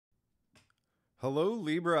Hello,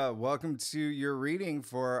 Libra. Welcome to your reading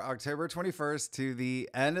for October 21st to the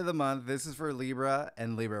end of the month. This is for Libra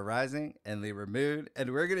and Libra rising and Libra moon.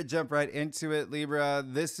 And we're going to jump right into it, Libra.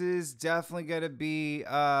 This is definitely going to be,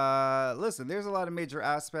 listen, there's a lot of major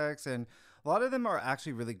aspects and a lot of them are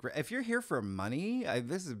actually really great. If you're here for money,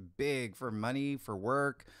 this is big for money, for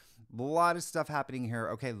work. A lot of stuff happening here.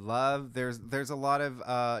 Okay, love. There's a lot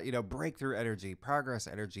of breakthrough energy, progress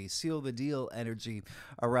energy, seal the deal energy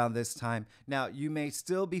around this time. Now, you may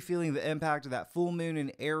still be feeling the impact of that full moon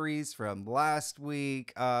in Aries from last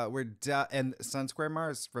week. And Sun square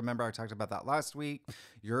Mars. Remember, I talked about that last week.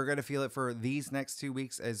 You're going to feel it for these next 2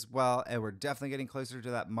 weeks as well. And we're definitely getting closer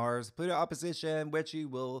to that Mars-Pluto opposition, which you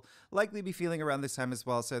will likely be feeling around this time as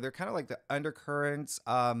well. So they're kind of like the undercurrents.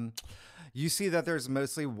 You see that there's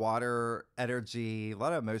mostly water energy, a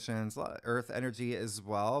lot of emotions, a lot of earth energy as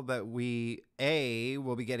well. But we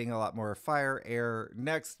will be getting a lot more fire, air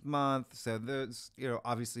next month. So those,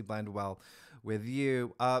 obviously blend well with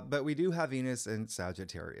you. But we do have Venus and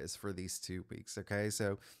Sagittarius for these 2 weeks. Okay.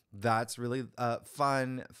 So that's really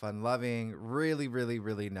fun, loving, really, really,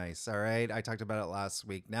 really nice. All right. I talked about it last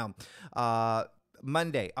week. Now,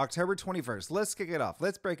 Monday, October 21st. Let's kick it off.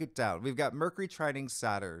 Let's break it down. We've got Mercury trining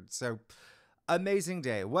Saturn. So amazing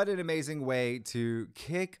day. What an amazing way to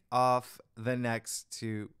kick off the next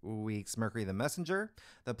 2 weeks. Mercury, the messenger,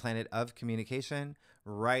 the planet of communication,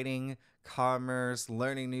 writing, commerce,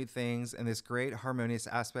 learning new things, and this great harmonious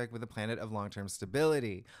aspect with the planet of long-term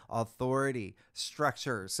stability, authority,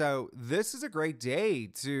 structure. So this is a great day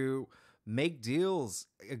to make deals,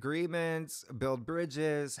 agreements, build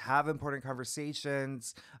bridges, have important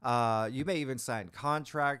conversations. You may even sign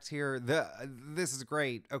contract here. This is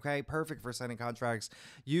great. Okay, perfect for signing contracts.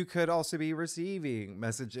 You could also be receiving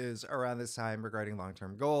messages around this time regarding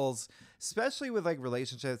long-term goals, especially with like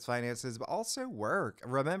relationships, finances, but also work.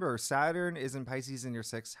 Remember, Saturn is in Pisces in your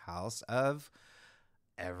 6th house of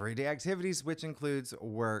everyday activities, which includes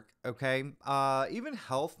work. Okay. Even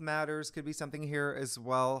health matters could be something here as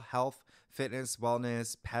well. Health, fitness,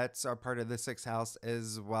 wellness, pets are part of the 6th house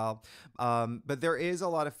as well. But there is a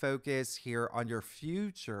lot of focus here on your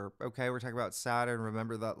future. Okay. We're talking about Saturn.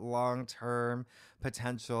 Remember that long-term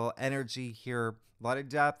potential energy here. A lot of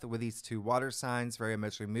depth with these 2 water signs, very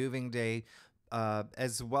emotionally moving day.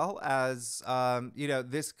 As well as,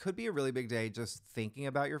 this could be a really big day just thinking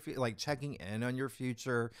about your like checking in on your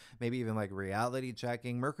future, maybe even like reality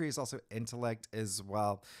checking. Mercury is also intellect as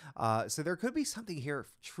well. So there could be something here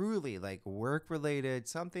truly like work related,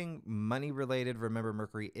 something money related. Remember,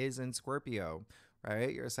 Mercury is in Scorpio,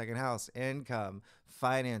 right? Your 2nd house, income,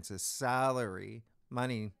 finances, salary,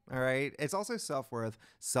 money. All right. It's also self-worth,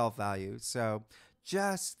 self-value. So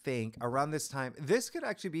just think around this time, this could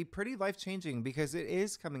actually be pretty life-changing because it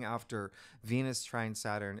is coming after Venus trine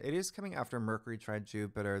Saturn. It is coming after Mercury trine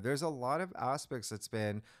Jupiter. There's a lot of aspects that's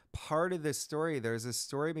been part of this story. There's a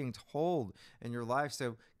story being told in your life.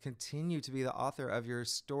 So continue to be the author of your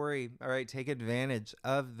story. All right, take advantage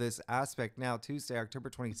of this aspect. Now, Tuesday,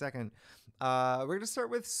 October 22nd, we're going to start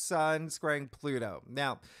with Sun squaring Pluto.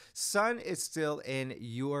 Now, Sun is still in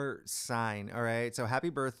your sign. All right. So happy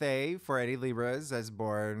birthday for any Libras that's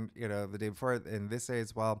born, the day before and this day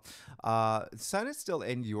as well. Sun is still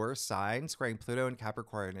in your sign, squaring Pluto and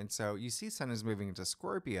Capricorn. And so you see Sun is moving into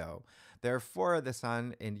Scorpio. Therefore, the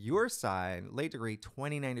Sun in your sign, late degree,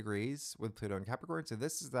 29 degrees with Pluto and Capricorn. So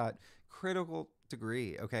this is that critical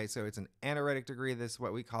degree. Okay. So it's an anaretic degree. This is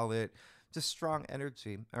what we call it. Just strong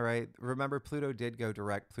energy. All right. Remember, Pluto did go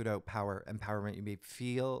direct. Pluto, power, empowerment. You may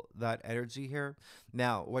feel that energy here.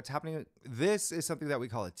 Now, what's happening? This is something that we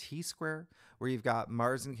call a T square, where you've got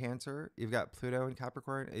Mars in Cancer, you've got Pluto in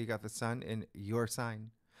Capricorn, and you got the Sun in your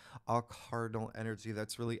sign. All cardinal energy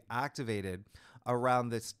that's really activated around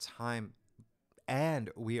this time. And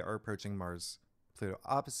we are approaching Mars, Pluto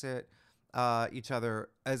opposite each other,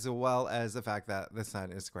 as well as the fact that the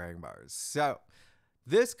Sun is squaring Mars. So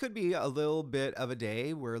this could be a little bit of a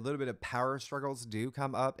day where a little bit of power struggles do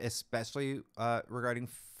come up, especially regarding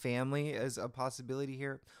family as a possibility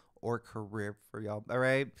here, or career for y'all. All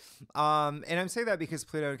right. And I'm saying that because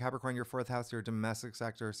Pluto and Capricorn, your 4th house, your domestic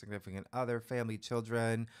sector, significant other, family,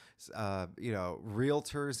 children,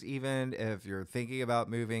 realtors, even if you're thinking about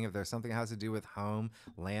moving, if there's something that has to do with home,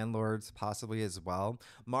 landlords possibly as well.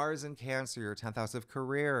 Mars in Cancer, your 10th house of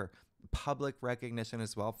career, public recognition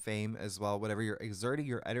as well, fame as well, whatever you're exerting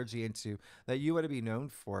your energy into that you want to be known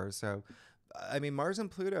for. So I mean, Mars and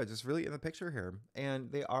Pluto just really in the picture here,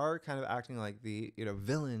 and they are kind of acting like the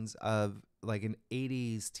villains of like an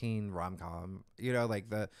 80s teen rom-com, like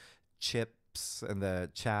the chip and the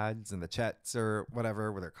Chads and the Chets or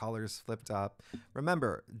whatever with their collars flipped up.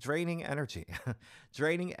 Remember, draining energy,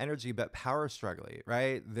 draining energy, but power struggling,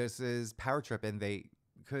 right? This is power trip, and they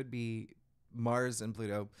could be Mars and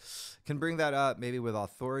Pluto can bring that up maybe with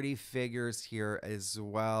authority figures here as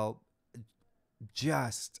well.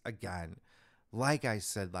 Just again, like I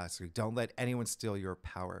said last week, don't let anyone steal your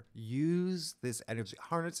power. Use this energy,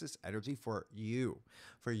 harness this energy for you,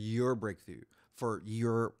 for your breakthrough, for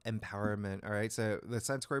your empowerment. All right. So the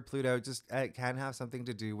Sun square Pluto just can have something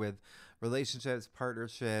to do with relationships,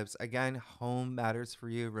 partnerships. Again, home matters for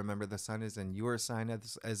you. Remember, the Sun is in your sign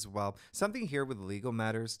as well. Something here with legal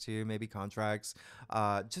matters too, maybe contracts,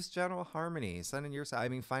 just general harmony. Sun in your sign. I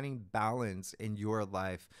mean, finding balance in your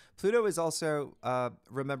life. Pluto is also,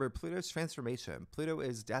 remember, Pluto's transformation. Pluto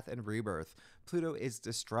is death and rebirth. Pluto is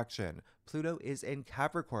destruction. Pluto is in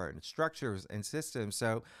Capricorn, structures and systems.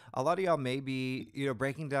 So a lot of y'all may be,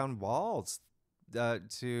 breaking down walls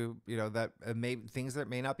to, that things that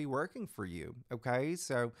may not be working for you. Okay.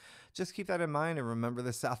 So just keep that in mind, and remember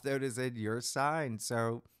the South Node is in your sign.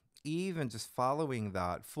 So even just following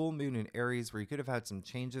that full moon in Aries, where you could have had some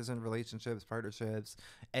changes in relationships, partnerships,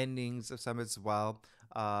 endings of some as well,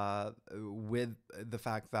 with the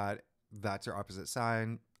fact that that's your opposite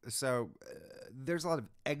sign. So there's a lot of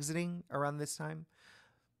exiting around this time.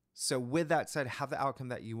 So with that said, have the outcome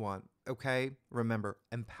that you want. Okay. Remember,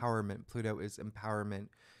 empowerment. Pluto is empowerment.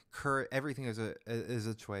 Everything is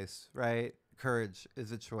a choice, right? Courage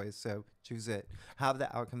is a choice. So choose it. Have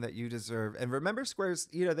the outcome that you deserve. And remember, squares,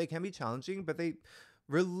 they can be challenging, but they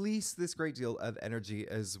release this great deal of energy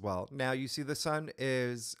as well. Now you see the Sun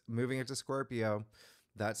is moving into Scorpio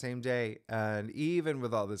that same day. And even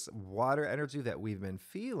with all this water energy that we've been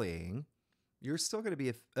feeling, you're still going to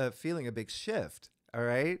be feeling a big shift. All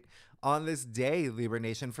right. On this day, Libra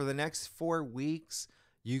Nation, for the next 4 weeks,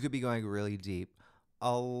 you could be going really deep.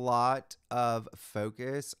 A lot of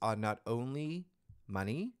focus on not only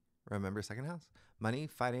money, remember second house, money,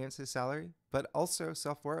 finances, salary, but also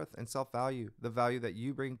self-worth and self-value, the value that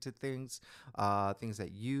you bring to things, things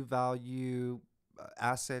that you value,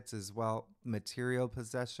 assets as well, material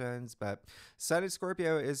possessions. But Sun in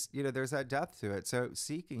Scorpio is, there's that depth to it. So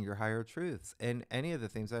seeking your higher truth in any of the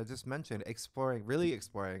things that I just mentioned, really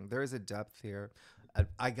exploring, there is a depth here.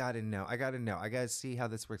 I gotta know. I gotta see how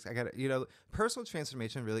this works. Personal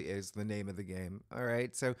transformation really is the name of the game. All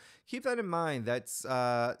right. So keep that in mind. That's,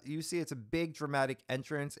 you see, it's a big dramatic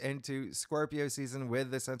entrance into Scorpio season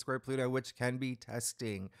with the Sun square Pluto, which can be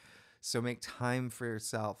testing. So make time for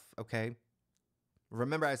yourself. Okay.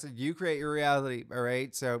 Remember, I said you create your reality, all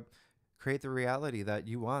right? So create the reality that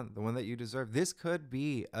you want, the one that you deserve. This could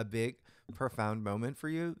be a big, profound moment for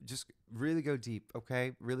you. Just really go deep,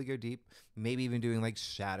 okay? Really go deep. Maybe even doing like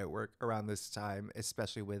shadow work around this time,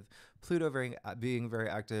 especially with Pluto being very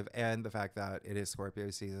active, and the fact that it is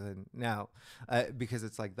Scorpio season now, because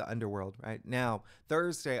it's like the underworld right now.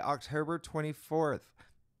 Thursday, October 24th,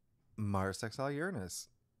 Mars sextile Uranus.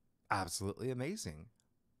 Absolutely amazing.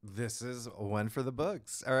 This is one for the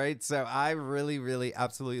books. All right. So I really, really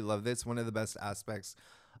absolutely love this. One of the best aspects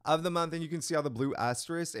of the month. And you can see all the blue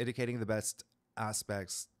asterisk indicating the best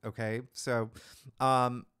aspects. Okay. So,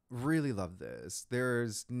 really love this.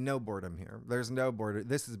 There's no boredom here. There's no boredom.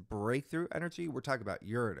 This is breakthrough energy. We're talking about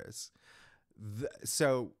Uranus.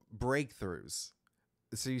 So breakthroughs.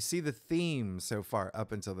 So you see the theme so far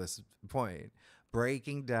up until this point.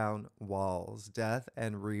 Breaking down walls, death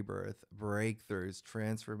and rebirth, breakthroughs,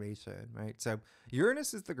 transformation, right? So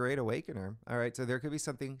Uranus is the great awakener, all right? So there could be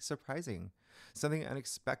something surprising, something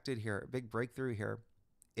unexpected here, a big breakthrough here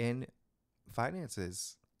in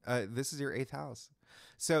finances. This is your 8th house.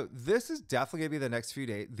 So this is definitely going to be the next few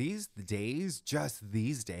days.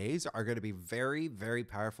 These days are going to be very, very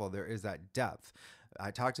powerful. There is that depth. I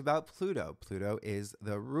talked about Pluto. Pluto is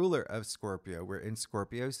the ruler of Scorpio. We're in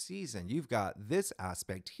Scorpio season. You've got this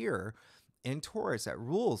aspect here in Taurus that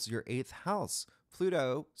rules your 8th house.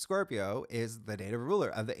 Pluto, Scorpio, is the native ruler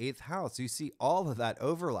of the 8th house. You see all of that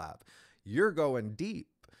overlap. You're going deep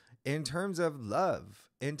in terms of love,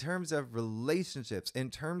 in terms of relationships, in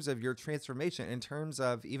terms of your transformation, in terms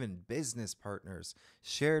of even business partners,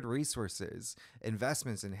 shared resources,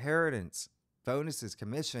 investments, inheritance, bonuses,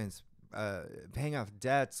 commissions, paying off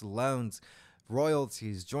debts, loans,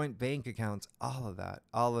 royalties, joint bank accounts, all of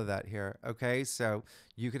that here. Okay. So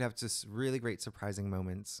you could have just really great surprising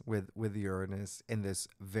moments with Uranus in this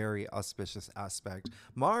very auspicious aspect.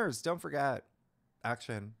 Mars, don't forget,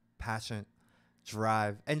 action, passion,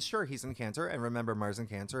 drive. And sure, he's in Cancer. And remember, Mars in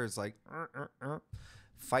Cancer is like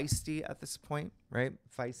feisty at this point, right?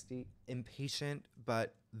 Feisty, impatient,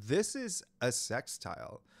 but this is a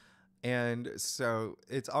sextile. And so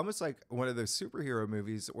it's almost like one of those superhero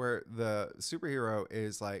movies where the superhero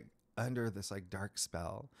is like under this like dark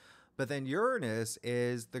spell. But then Uranus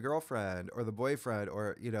is the girlfriend or the boyfriend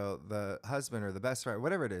or, the husband or the best friend,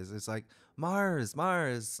 whatever it is. It's like, Mars,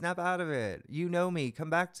 Mars, snap out of it. You know me. Come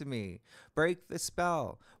back to me. Break the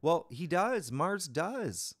spell. Well, he does. Mars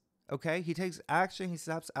does. Okay. He takes action. He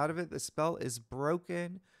snaps out of it. The spell is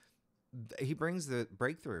broken. He brings the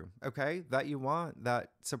breakthrough, okay, that you want, that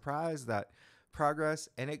surprise, that progress.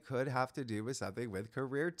 And it could have to do with something with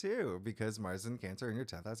career too, because Mars in Cancer in your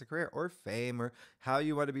 10th has a career or fame or how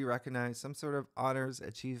you want to be recognized, some sort of honors,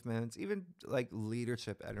 achievements, even like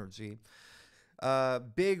leadership energy.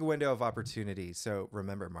 Big window of opportunity. So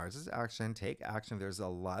remember, Mars is action. Take action. There's a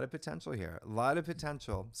lot of potential here, a lot of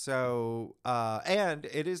potential. So, and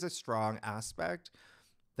it is a strong aspect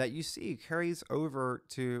that you see carries over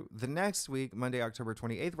to the next week, Monday, October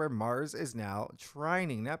 28th, where Mars is now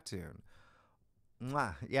trining Neptune.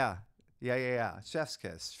 Mwah, yeah. Yeah. Chef's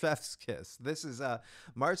kiss. Chef's kiss. This is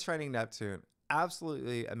Mars trining Neptune.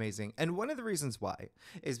 Absolutely amazing. And one of the reasons why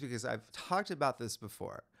is because I've talked about this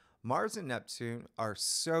before. Mars and Neptune are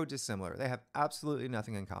so dissimilar. They have absolutely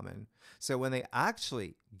nothing in common. So when they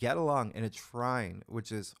actually get along in a trine,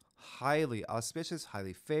 which is highly auspicious,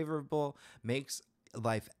 highly favorable, makes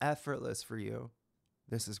life effortless for you,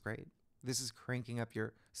 this is great. This is cranking up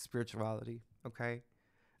your spirituality, okay?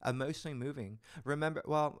 Emotionally moving. Remember,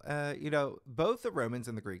 both the Romans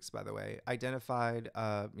and the Greeks, by the way, identified,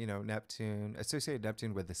 Neptune, associated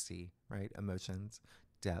Neptune with the sea, right? Emotions,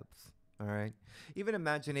 depth. All right. Even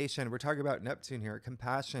imagination. We're talking about Neptune here.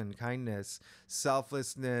 Compassion, kindness,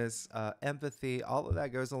 selflessness, empathy. All of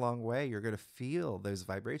that goes a long way. You're going to feel those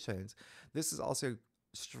vibrations. This is also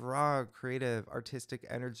strong, creative, artistic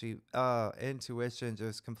energy, intuition,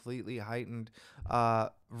 just completely heightened.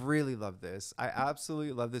 Really love this. I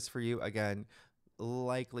absolutely love this for you. Again,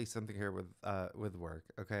 likely something here with work,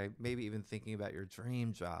 okay, maybe even thinking about your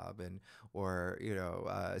dream job or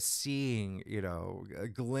seeing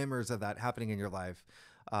glimmers of that happening in your life,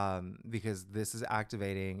 because this is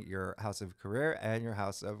activating your house of career and your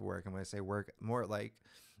house of work. And when I say work, more like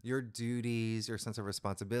your duties, your sense of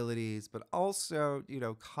responsibilities, but also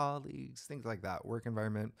colleagues, things like that, work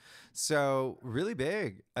environment. So really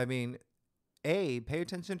big. I mean, pay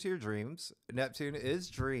attention to your dreams. Neptune is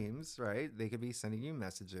dreams, right? They could be sending you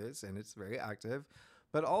messages and it's very active,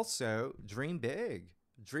 but also dream big.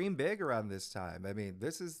 Dream big around this time. I mean,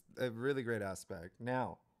 this is a really great aspect.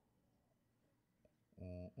 Now,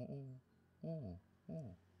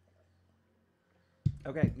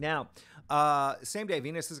 okay, now, same day,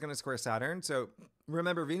 Venus is going to square Saturn. So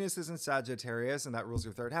remember, Venus is in Sagittarius, and that rules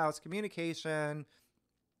your third house, communication,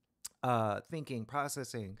 thinking,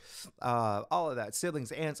 processing, all of that.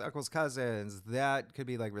 Siblings, aunts, uncles, cousins. That could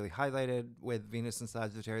be like really highlighted with Venus and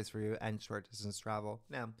Sagittarius for you, and short distance travel.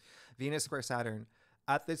 Now, Venus square Saturn.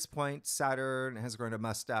 At this point, Saturn has grown a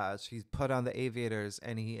mustache. He's put on the aviators,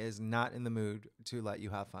 and he is not in the mood to let you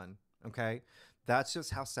have fun. Okay? That's just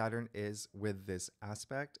how Saturn is with this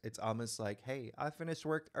aspect. It's almost like, hey, I finished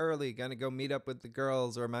work early, gonna go meet up with the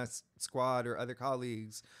girls or my squad or other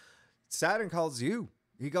colleagues. Saturn calls you.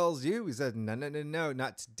 He calls you. He says, no,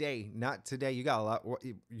 not today. Not today. You got a lot.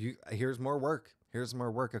 Here's more work. Here's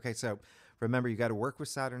more work. Okay, so remember, you got to work with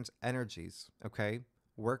Saturn's energies, okay?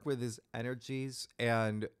 Work with his energies,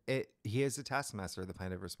 and he is a taskmaster, the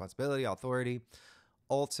planet of responsibility, authority.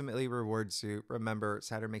 Ultimately rewards you. Remember,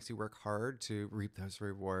 Saturn makes you work hard to reap those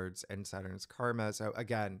rewards, and Saturn's karma. So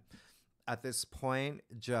again, at this point,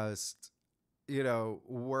 just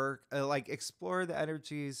work, like explore the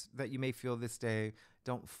energies that you may feel this day.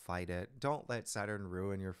 Don't fight it. Don't let Saturn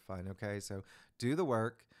ruin your fun. Okay, so do the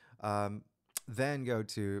work. Then go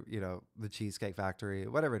to the Cheesecake Factory,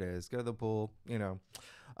 whatever it is. Go to the pool.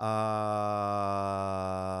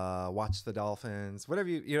 Watch the dolphins,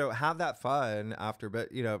 whatever have that fun after. But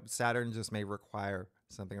Saturn just may require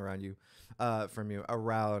something around you, from you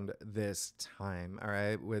around this time. All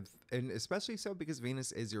right, and especially so because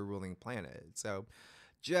Venus is your ruling planet. So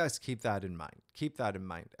just keep that in mind. Keep that in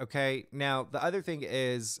mind. Okay. Now the other thing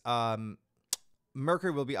is,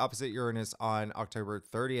 Mercury will be opposite Uranus on October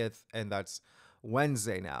 30th, and that's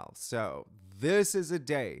Wednesday now. So this is a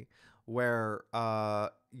day where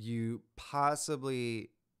you possibly,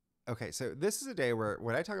 okay, so this is a day where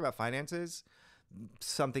when I talk about finances,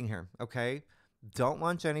 something here, okay? Don't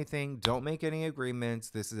launch anything. Don't make any agreements.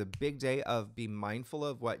 This is a big day of be mindful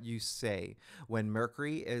of what you say. When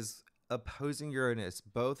Mercury is opposing Uranus,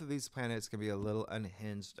 both of these planets can be a little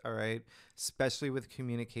unhinged, all right? Especially with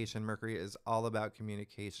communication. Mercury is all about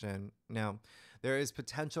communication. Now, there is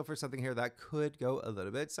potential for something here that could go a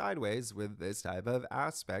little bit sideways with this type of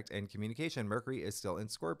aspect and communication. Mercury is still in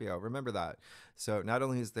Scorpio. Remember that. So not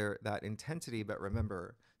only is there that intensity, but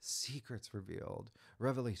remember, secrets revealed,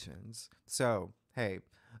 revelations. So, hey,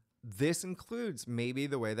 this includes maybe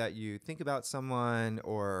the way that you think about someone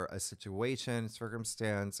or a situation,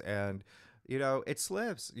 circumstance, and it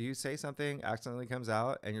slips. You say something, accidentally comes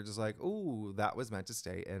out, and you're just like, ooh, that was meant to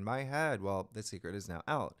stay in my head. Well, the secret is now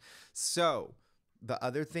out. So the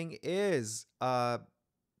other thing is,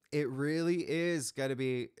 it really is going to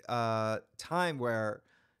be a time where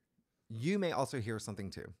you may also hear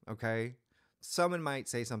something too, okay? Someone might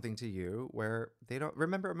say something to you where they don't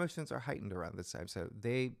remember. Emotions are heightened around this time. So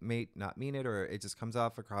they may not mean it, or it just comes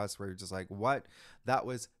off across where you're just like, what? That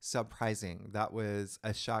was surprising. That was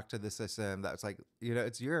a shock to the system. That was like,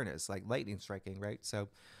 it's Uranus, like lightning striking, right? So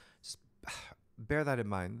just bear that in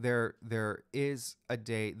mind. There is a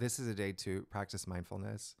day. This is a day to practice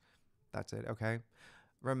mindfulness. That's it. Okay.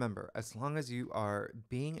 Remember, as long as you are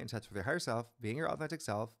being in touch with your higher self, being your authentic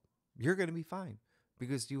self, you're going to be fine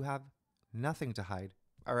because you have nothing to hide.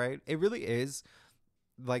 All right. It really is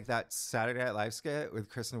like that Saturday Night Live skit with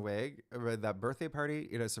Kristen Wiig, that birthday party,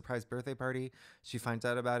 surprise birthday party. She finds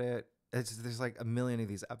out about it. There's like a million of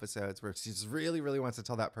these episodes where she just really, really wants to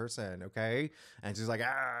tell that person. Okay. And she's like,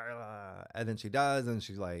 and then she does. And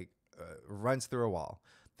she like runs through a wall.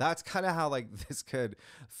 That's kind of how like this could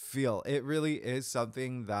feel. It really is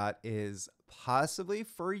something that is possibly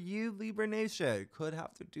for you, Libra Nation. It could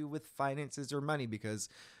have to do with finances or money, because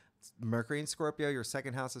Mercury in Scorpio, your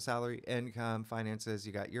second house of salary, income, finances.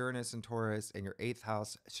 You got Uranus and Taurus in your eighth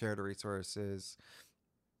house, shared resources,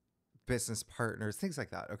 business partners, things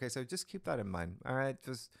like that. Okay, so just keep that in mind. All right,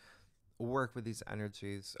 just work with these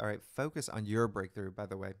energies. All right, focus on your breakthrough, by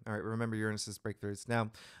the way. All right, remember Uranus's breakthroughs.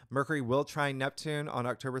 Now, Mercury will trine Neptune on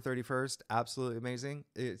October 31st. Absolutely amazing.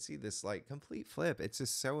 See this like complete flip. It's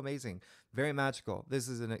just so amazing. Very magical. This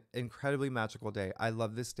is an incredibly magical day. I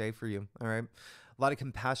love this day for you. All right. A lot of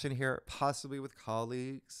compassion here, possibly with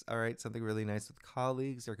colleagues. All right, something really nice with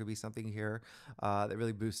colleagues. There could be something here that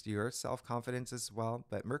really boosts your self-confidence as well.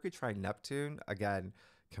 But Mercury trine Neptune, again,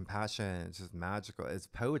 compassion, it's just magical. It's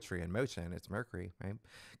poetry in motion. It's Mercury, right?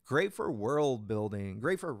 Great for world building,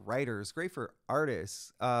 great for writers, great for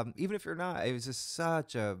artists. Even if you're not, it was just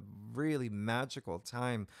such a really magical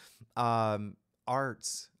time.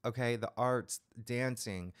 Arts, okay, the arts,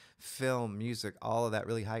 dancing, film, music, all of that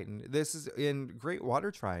really heightened. This is in great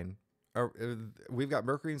water trine. We've got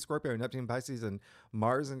Mercury in Scorpio, Neptune in Pisces, and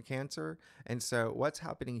Mars in Cancer. And so what's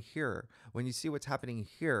happening here, when you see what's happening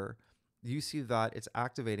here, you see that it's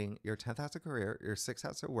activating your 10th house of career, your 6th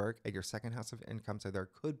house of work, and your 2nd house of income. So there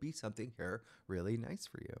could be something here really nice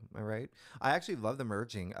for you. All right. I actually love the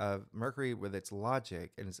merging of Mercury with its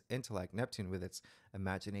logic and its intellect, Neptune with its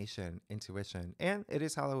imagination, intuition. And it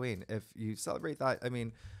is Halloween. If you celebrate that, I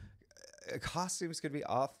mean, costumes could be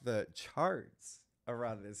off the charts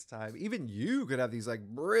around this time. Even you could have these like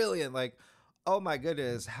brilliant, like, oh my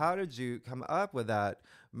goodness, how did you come up with that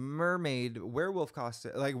mermaid werewolf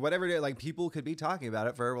costume? Like whatever it is, like people could be talking about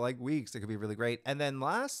it for like weeks. It could be really great. And then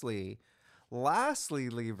lastly,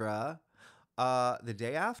 Libra, the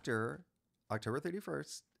day after October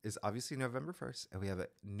 31st is obviously November 1st, and we have a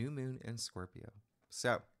new moon in Scorpio.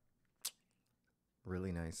 So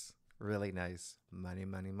really nice, really nice. Money,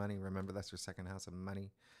 money, money. Remember, that's your 2nd house of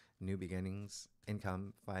money. New beginnings,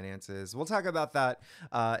 income, finances. We'll talk about that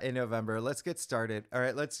in November. Let's get started. All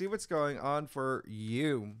right, let's see what's going on for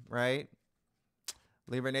you, right?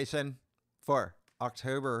 Libra Nation, for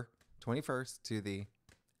October 21st to the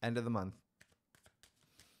end of the month.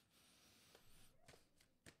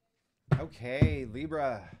 Okay,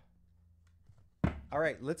 Libra. All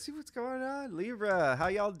right, let's see what's going on. Libra, how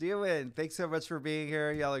y'all doing? Thanks so much for being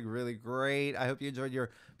here. Y'all look really great. I hope you enjoyed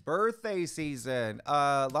your birthday season.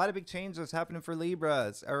 A lot of big changes happening for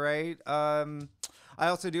Libras. All right. I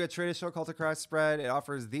also do a traditional cultic cross spread. It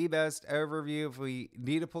offers the best overview. If we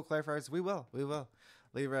need to pull clarifiers, we will.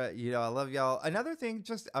 Libra, I love y'all. Another thing,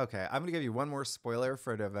 okay, I'm going to give you one more spoiler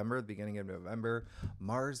for November, the beginning of November.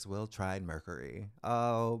 Mars will trine Mercury.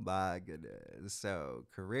 Oh my goodness. So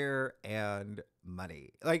career and money.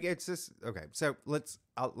 Like it's just, okay. So let's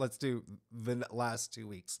do the last 2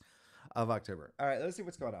 weeks of October. All right, let's see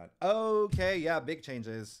what's going on. Okay, yeah, big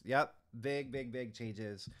changes. Yep, big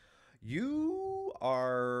changes. You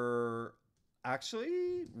are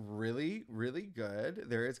actually really, really good.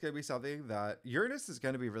 There is going to be something that Uranus is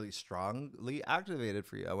going to be really strongly activated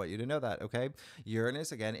for you. I want you to know that, okay?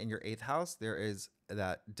 Uranus, again, in your 8th house, there is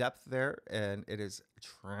that depth there, and it is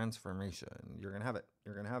transformation. You're going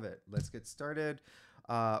to have it. Let's get started.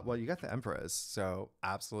 Well, you got the Empress, so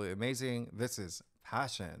absolutely amazing. This is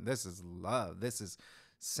passion. This is love. This is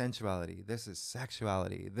sensuality. This is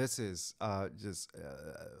sexuality. This is just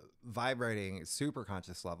vibrating super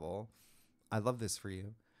conscious level. I love this for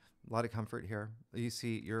you. A lot of comfort here. You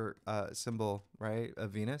see your symbol, right,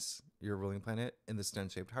 of Venus, your ruling planet, in the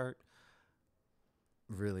stone-shaped heart.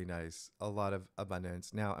 Really nice. A lot of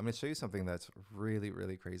abundance. Now, I'm going to show you something that's really,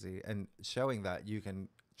 really crazy and showing that you can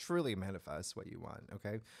truly manifest what you want.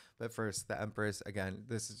 Okay. But first, the Empress, again,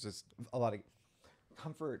 this is just a lot of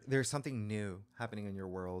comfort. There's something new happening in your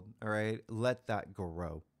world. All right. Let that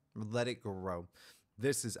grow. Let it grow.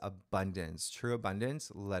 This is abundance, true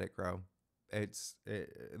abundance. Let it grow. The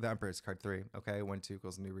Empress card 3. Okay. 1, 2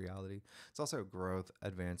 equals new reality. It's also growth,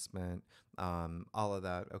 advancement, all of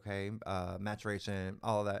that. Okay. Maturation,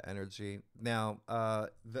 all of that energy. Now,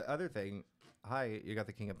 the other thing, hi, you got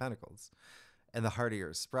the King of Pentacles and the heart of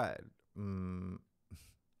your spread.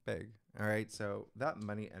 Big. All right. So that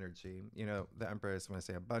money energy, the Empress, when I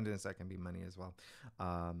say abundance, that can be money as well.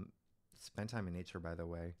 Spend time in nature, by the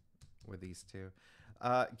way, with these two.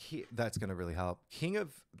 That's going to really help. King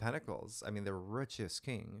of Pentacles, I mean, the richest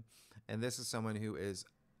king. And this is someone who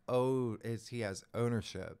he has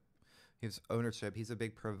ownership. He has ownership. He's a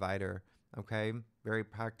big provider. Okay. Very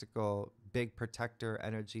practical, big protector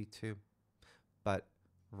energy too, but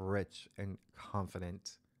rich and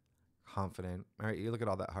confident. All right. You look at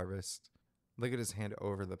all that harvest. Look at his hand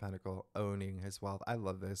over the pentacle, owning his wealth. I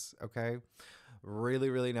love this. Okay. Really,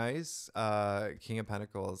 really nice. King of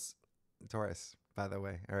Pentacles, Taurus, by the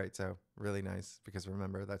way. All right. So really nice because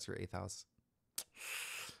remember, that's your 8th house.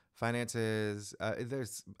 Finances,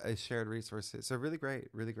 there's a shared resources. So really great,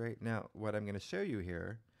 really great. Now, what I'm going to show you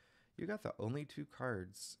here, you got the only 2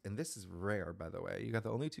 cards, and this is rare, by the way. You got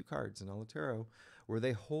the only 2 cards in all of tarot where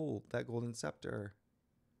they hold that golden scepter.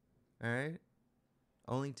 All right.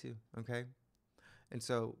 Only 2. Okay. And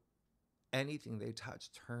so anything they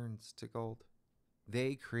touch turns to gold.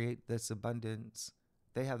 They create this abundance.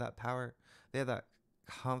 They have that power. They have that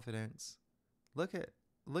confidence. Look at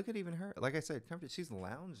even her. Like I said, she's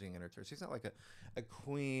lounging in her chair. She's not like a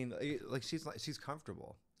queen. Like she's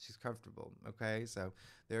comfortable. She's comfortable. Okay. So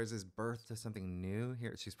there's this birth to something new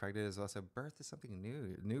here. She's pregnant as well. So birth to something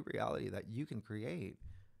new reality that you can create.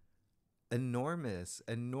 Enormous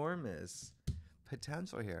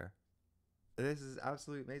potential here. This is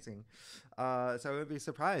absolutely amazing. So I would be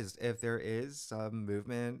surprised if there is some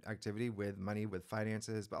movement, activity with money, with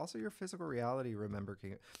finances, but also your physical reality. Remember,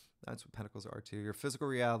 that's what Pentacles are too. Your physical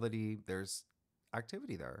reality, there's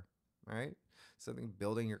activity there, right? Something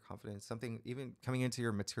building your confidence, something even coming into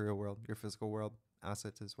your material world, your physical world,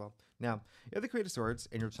 assets as well. Now, you have the Queen of Swords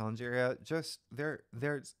in your challenge area. Just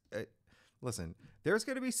listen, there's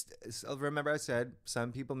going to be, remember I said,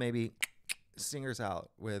 some people maybe singers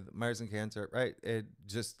out with Mars and Cancer, right? It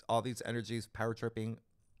just all these energies, power tripping.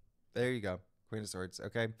 There you go. Queen of Swords.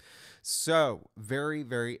 Okay. So very,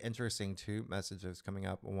 very interesting 2 messages coming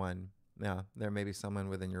up. 1, yeah, there may be someone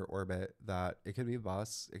within your orbit that it could be a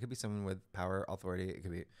boss. It could be someone with power, authority. It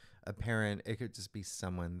could be a parent. It could just be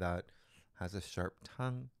someone that has a sharp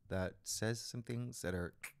tongue that says some things that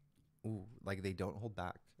are like they don't hold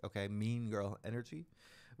back. Okay. Mean girl energy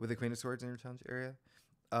with the Queen of Swords in your challenge area.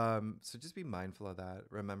 So just be mindful of that.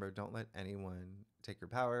 Remember, don't let anyone take your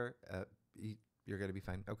power. You're going to be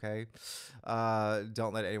fine. Okay.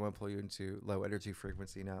 Don't let anyone pull you into low energy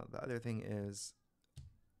frequency. Now, the other thing is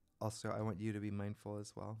also, I want you to be mindful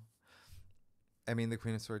as well. I mean, the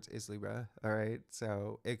Queen of Swords is Libra. All right.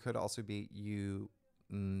 So it could also be you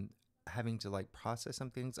having to like process some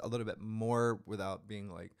things a little bit more without being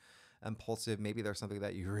like impulsive. Maybe there's something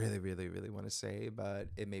that you really, really, really want to say, but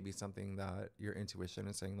it may be something that your intuition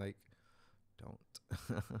is saying like,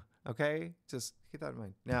 don't. Okay, just keep that in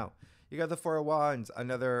mind. Now, you got the 4 of Wands,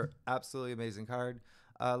 another absolutely amazing card.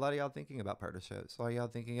 A lot of y'all thinking about partnerships. A lot of y'all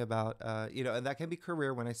thinking about, and that can be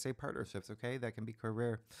career. When I say partnerships, okay, that can be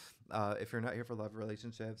career. If you're not here for love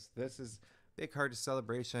relationships, this is big card to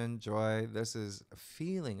celebration, joy. This is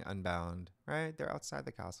feeling unbound, right? They're outside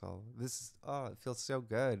the castle. It feels so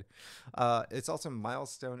good. It's also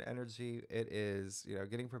milestone energy. It is,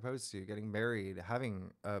 getting proposed to, getting married,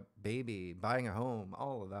 having a baby, buying a home,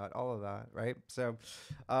 all of that, right? So,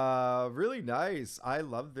 really nice. I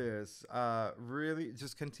love this. Really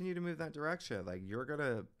just continue to move that direction. Like you're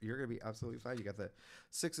gonna be absolutely fine. You got the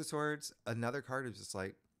 6 of Swords. Another card is just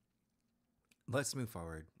like, let's move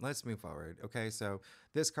forward. Okay. So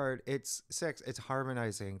this card, it's 6. It's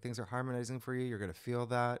harmonizing. Things are harmonizing for you. You're going to feel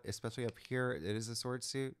that, especially up here. It is a sword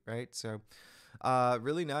suit, right? So,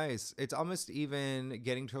 really nice. It's almost even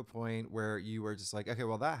getting to a point where you were just like, okay,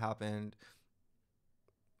 well, that happened.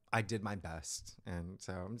 I did my best. And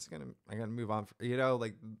so I gotta move on. You know,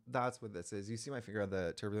 like that's what this is. You see my finger on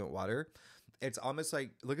the turbulent water. It's almost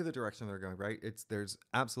like, look at the direction they're going, right? There's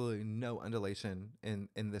absolutely no undulation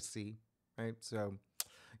in the sea, right? So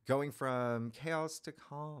going from chaos to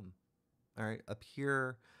calm. All right, up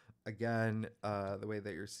here again, the way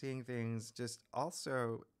that you're seeing things, just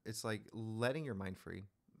also it's like letting your mind free.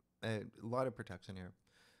 A lot of protection here.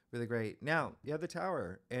 Really great. Now you have the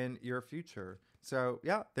tower and your future. So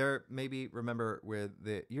yeah, there maybe, remember with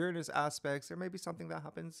the Uranus aspects, there may be something that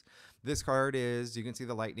happens. This card is, you can see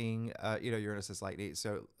the lightning. Uranus is lightning,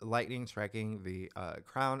 so lightning striking the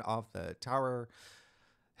crown off the tower.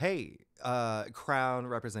 Hey, crown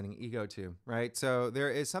representing ego too, right? So there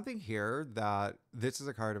is something here that this is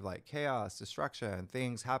a card of like chaos, destruction,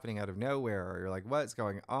 things happening out of nowhere. Or you're like, what's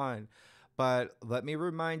going on? But let me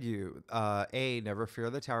remind you, never fear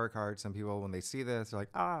the tower card. Some people, when they see this, they're like,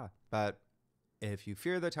 ah, but if you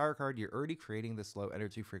fear the tower card, you're already creating this low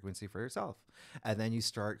energy frequency for yourself. And then you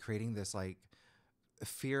start creating this like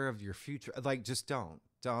fear of your future. Like, just don't.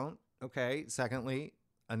 Okay. Secondly,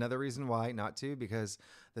 another reason why not to, because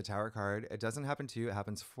the tower card, it doesn't happen to you, it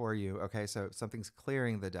happens for you. Okay. So something's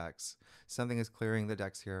clearing the decks. Something is clearing the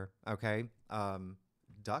decks here. Okay.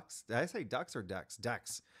 Ducks. Did I say ducks or decks?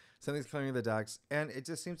 Decks. Something's clearing the decks. And it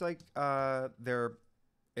just seems like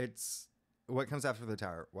it's what comes after the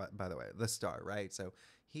tower. What, by the way, the star, right? So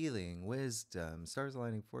healing, wisdom, stars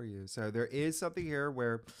aligning for you. So there is something here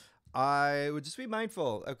where I would just be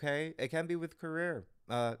mindful. Okay. It can be with career.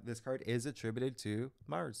 This card is attributed to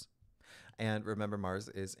Mars. And remember, Mars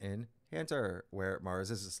is in Cancer, where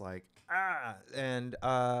Mars is just like, and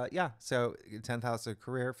yeah, so 10th house of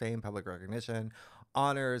career, fame, public recognition,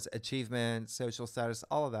 honors, achievement, social status,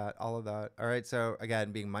 all of that. All right, so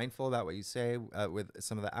again, being mindful about what you say with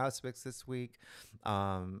some of the aspects this week.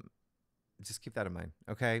 Just keep that in mind,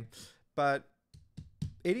 okay? But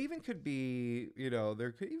it even could be,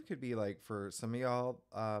 there could be like, for some of y'all,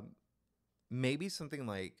 maybe something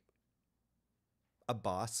like a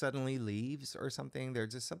boss suddenly leaves or something.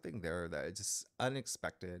 There's just something there that is just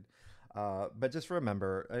unexpected. But just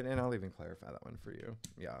remember, and I'll even clarify that one for you.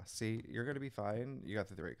 Yeah, see, you're going to be fine. You got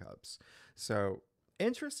the 3 cups. So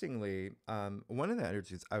interestingly, one of the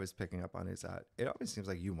energies I was picking up on is that it always seems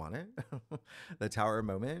like you want it, the tower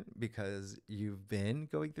moment, because you've been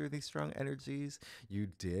going through these strong energies. You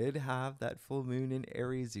did have that full moon in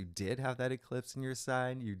Aries. You did have that eclipse in your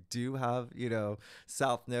sign. You do have,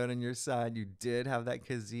 South Node in your sign. You did have that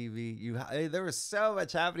Kazivi. There was so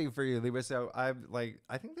much happening for you, Libra. So I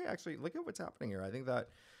think they actually, look at what's happening here. I think that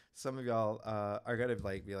some of y'all are gonna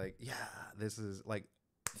be like, yeah, this is like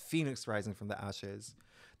Phoenix rising from the ashes.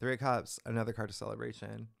 3 cups, another card of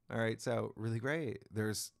celebration. All right, so really great.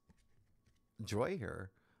 There's joy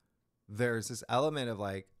here. There's this element of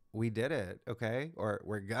like, we did it, okay? Or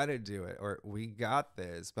we're gonna do it, or we got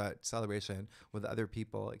this. But celebration with other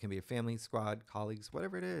people. It can be a family, squad, colleagues,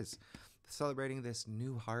 whatever it is. Celebrating this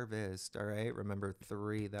new harvest, all right? Remember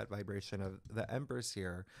 3, that vibration of the Empress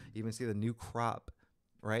here. You even see the new crop,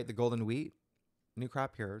 right? The golden wheat, new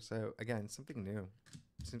crop here. So again, something new.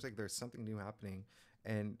 Seems like there's something new happening,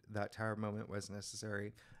 and that tower moment was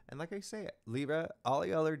necessary. And like I say, Libra, all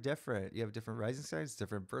y'all are different. You have different rising signs,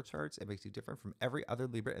 different birth charts. It makes you different from every other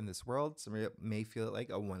Libra in this world. Some of you may feel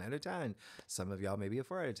like a 1 out of 10. Some of y'all may be a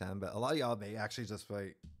 4 out of 10, but a lot of y'all may actually just be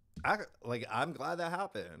like, I'm glad that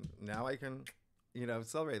happened. Now I can,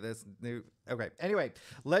 celebrate this new. Okay. Anyway,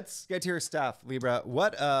 let's get to your stuff, Libra.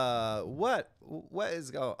 What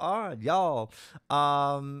is going on, y'all?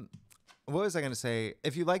 What was I going to say?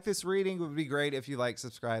 If you like this reading, it would be great if you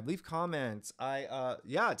subscribe, leave comments.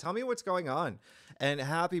 Tell me what's going on. And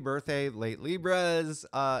happy birthday, late Libras.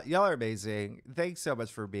 Y'all are amazing. Thanks so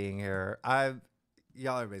much for being here.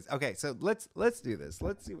 Y'all are amazing. Okay, so let's do this.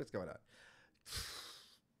 Let's see what's going on.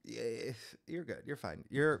 Yeah, you're good. You're fine.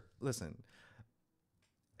 Listen.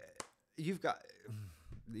 You've got.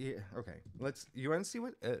 Yeah, okay. You want to see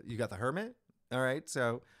what you got? The Hermit. All right.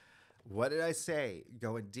 So, what did I say?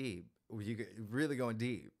 Going deep. You really going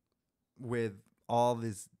deep with all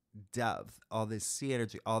this depth, all this sea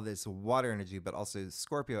energy, all this water energy, but also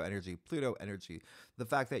Scorpio energy, Pluto energy. The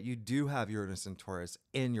fact that you do have Uranus and Taurus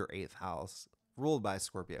in your 8th house, ruled by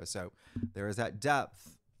Scorpio. So there is that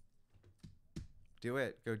depth. Do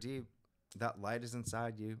it. Go deep. That light is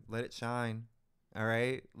inside you. Let it shine. All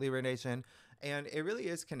right, Libra Nation. And it really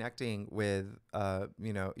is connecting with,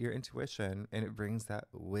 your intuition, and it brings that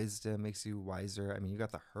wisdom, makes you wiser. I mean, you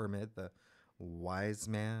got the Hermit, the wise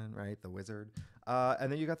man, right? The wizard.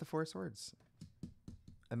 And then you got the 4 swords.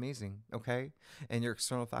 Amazing. Okay. And your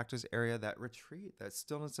external factors area, that retreat, that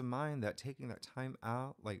stillness of mind, that taking that time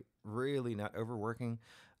out, like really not overworking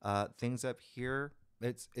things up here.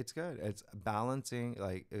 It's good. It's balancing,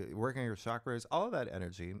 like working your chakras, all of that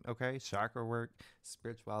energy. Okay. Chakra work,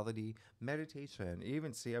 spirituality, meditation. You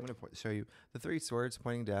even see, I'm going to show you the three swords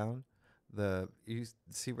pointing down. You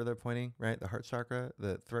see where they're pointing, right? The heart chakra,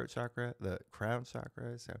 the throat chakra, the crown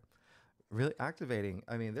chakra. So really activating.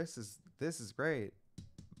 I mean, this is great.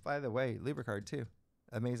 By the way, Libra card too.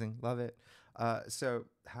 Amazing. Love it. So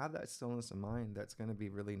have that stillness of mind. That's going to be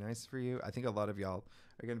really nice for you. I think a lot of y'all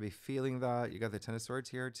are going to be feeling that. You got the Ten of Swords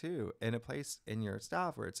here too, in a place in your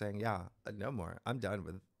staff where it's saying, yeah, no more. I'm done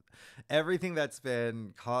with everything that's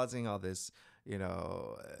been causing all this,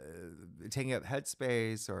 taking up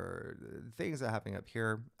headspace or things that are happening up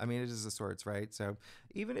here. I mean, it is the Swords, right? So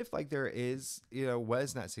even if like there is,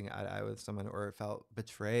 was not seeing eye to eye with someone, or felt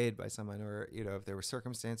betrayed by someone, or, if there were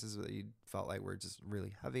circumstances that you felt like were just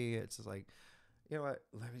really heavy, it's just like, you know what,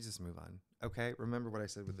 let me just move on. Okay. Remember what I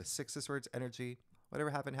said with the Six of Swords energy,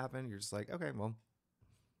 whatever happened. You're just like, okay, well,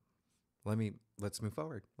 let's move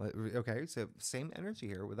forward. Okay, so same energy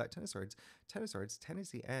here with that Ten of Swords. 10 is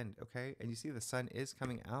the end, okay? And you see the sun is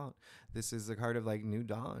coming out. This is the card of like new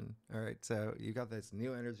dawn, all right? So you got this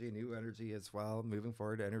new energy as well, moving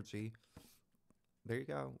forward energy. There you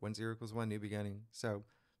go. 1 0 equals 1, new beginning. So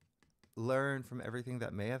learn from everything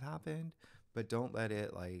that may have happened, but don't let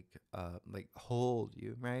it like hold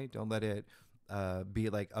you, right? Don't let it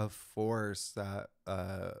be like a force that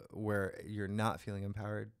where you're not feeling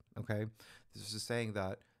empowered. Okay, this is just saying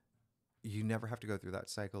that you never have to go through that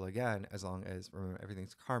cycle again, as long as, remember,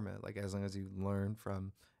 everything's karma, like as long as you learn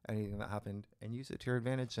from anything that happened and use it to your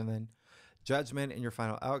advantage. And then judgment in your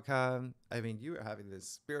final outcome. I mean, you are having this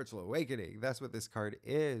spiritual awakening. That's what this card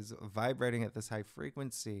is, vibrating at this high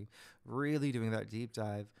frequency, really doing that deep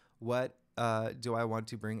dive. What do I want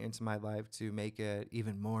to bring into my life to make it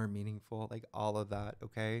even more meaningful? Like all of that,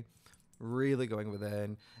 okay? Really going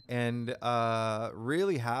within and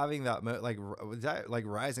really having that like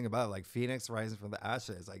rising above, like Phoenix rising from the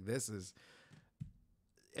ashes. Like this is,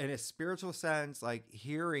 in a spiritual sense, like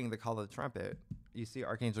hearing the call of the trumpet. You see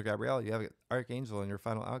Archangel Gabriel, you have Archangel in your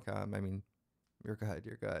final outcome. I mean, you're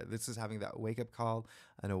good. This is having that wake up call,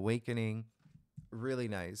 an awakening. Really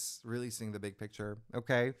nice. Really seeing the big picture.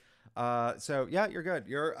 Okay. So yeah, you're good.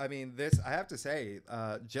 This, I have to say,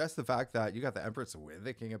 just the fact that you got the Empress with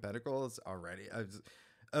the King of Pentacles already,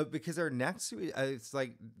 because they're next to it's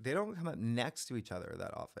like they don't come up next to each other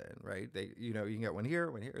that often, right? They, you can get one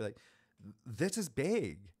here. Like, this is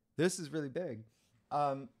big. This is really big.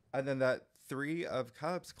 And then that Three of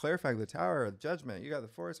Cups, clarifying the Tower of Judgment. You got the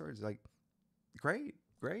Four of Swords. Like, great.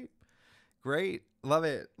 Love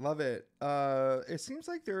it. It seems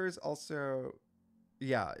like there's also,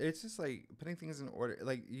 yeah, it's just like putting things in order.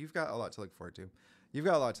 Like, you've got a lot to look forward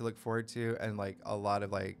to. And like a lot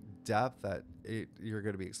of like depth that you're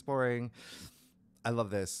going to be exploring. I love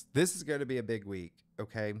this. This is going to be a big week.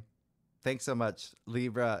 Okay. Thanks so much,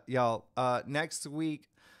 Libra. Y'all, next week,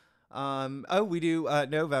 we do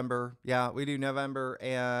November. Yeah, we do November.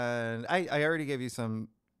 And I already gave you some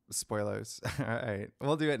spoilers. All right,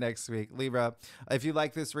 we'll do it next week. Libra, if you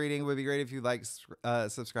like this reading, it would be great if you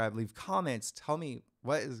subscribe, leave comments, tell me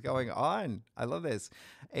what is going on. I love this.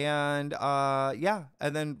 And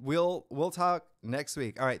and then we'll talk next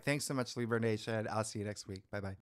week. All right, thanks so much, Libra Nation. I'll see you next week. Bye bye.